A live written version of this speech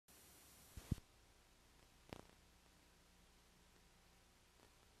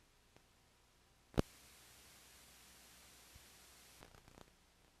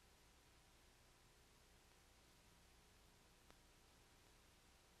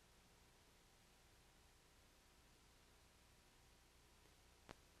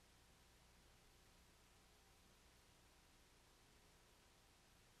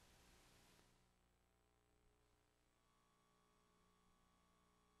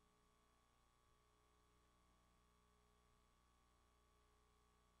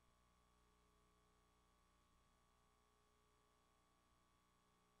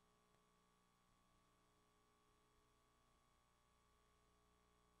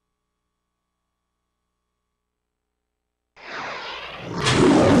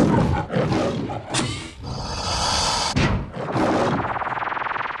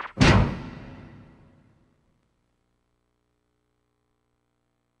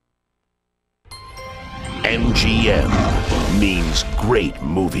MGM Means Great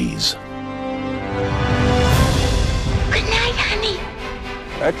Movies. Good night, honey.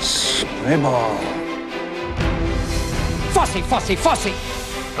 Let's play ball. Fussy, fussy, fussy.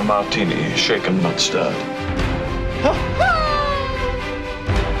 A martini, shaken not stirred.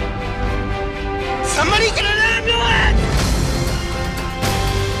 Somebody get an ambulance!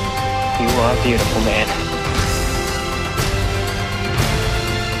 You are beautiful, man.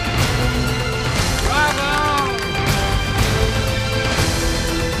 Bravo!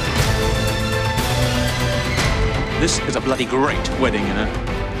 This is a bloody great wedding, you know.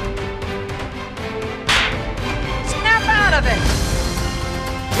 Snap out of it!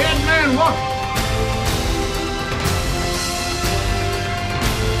 Dead man walk!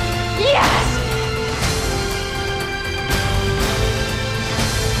 Yes!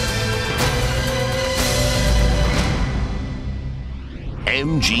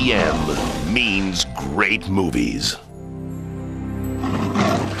 MGM Means Great Movies.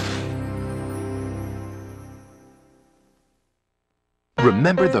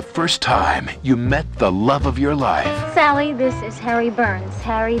 Remember the first time you met the love of your life? Sally, this is Harry Burns.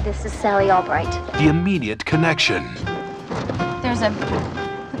 Harry, this is Sally Albright. The immediate connection. There's a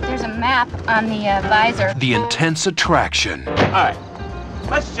map on the visor. The intense attraction. All right,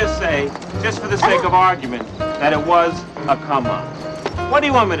 let's just say, just for the sake of argument, that it was a come-on. What do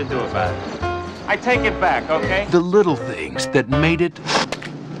you want me to do about it? I take it back, okay? The little things that made it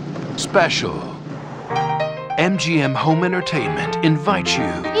special. MGM Home Entertainment invites you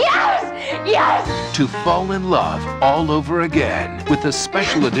to fall in love all over again with a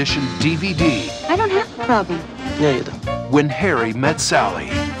special edition DVD. I don't have a problem. Yeah, you do. When Harry Met Sally,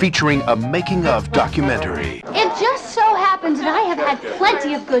 featuring a making-of documentary. It just so happens that I have had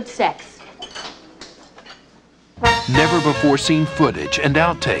plenty of good sex. Never-before-seen footage and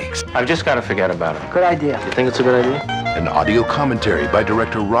outtakes. I've just got to forget about it. Good idea. You think it's a good idea? An audio commentary by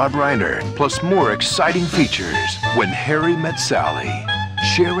director Rob Reiner, plus more exciting features. When Harry Met Sally,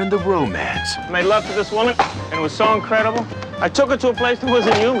 sharing the romance. I made love to this woman, and it was so incredible. I took her to a place that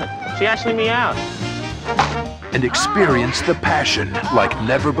wasn't human. She actually meowed. And experience the passion like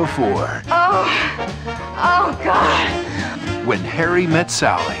never before. Oh, God. When Harry Met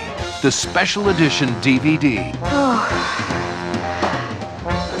Sally, the special edition DVD.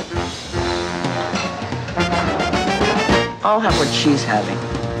 I'll have what she's having.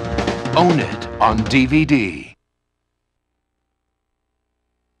 Own it on DVD.